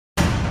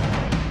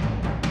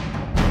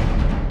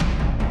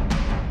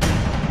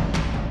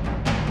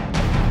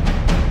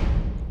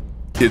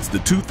It's the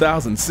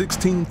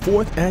 2016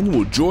 4th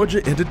Annual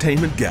Georgia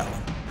Entertainment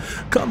Gala.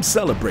 Come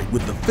celebrate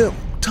with the film,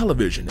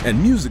 television,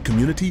 and music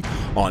community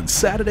on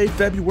Saturday,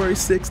 February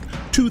 6th,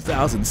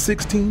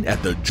 2016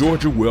 at the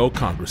Georgia World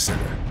Congress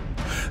Center.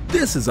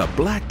 This is a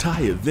black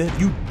tie event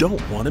you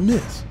don't want to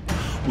miss.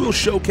 We'll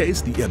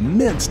showcase the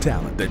immense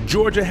talent that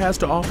Georgia has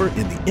to offer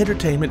in the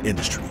entertainment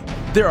industry.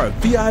 There are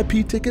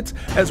VIP tickets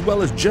as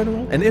well as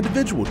general and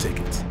individual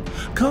tickets.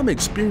 Come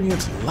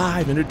experience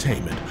live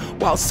entertainment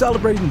while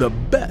celebrating the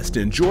best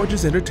in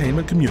Georgia's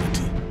entertainment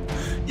community.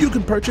 You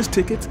can purchase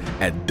tickets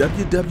at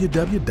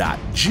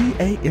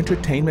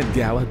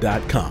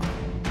www.gaentertainmentgala.com.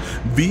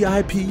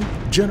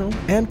 VIP, general,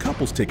 and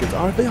couples tickets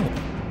are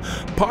available.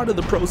 Part of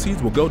the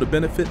proceeds will go to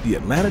benefit the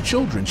Atlanta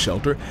Children's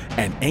Shelter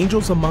and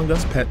Angels Among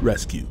Us Pet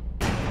Rescue.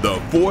 The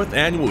 4th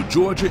Annual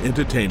Georgia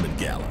Entertainment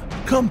Gala.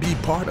 Come be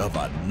part of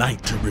a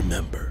night to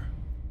remember.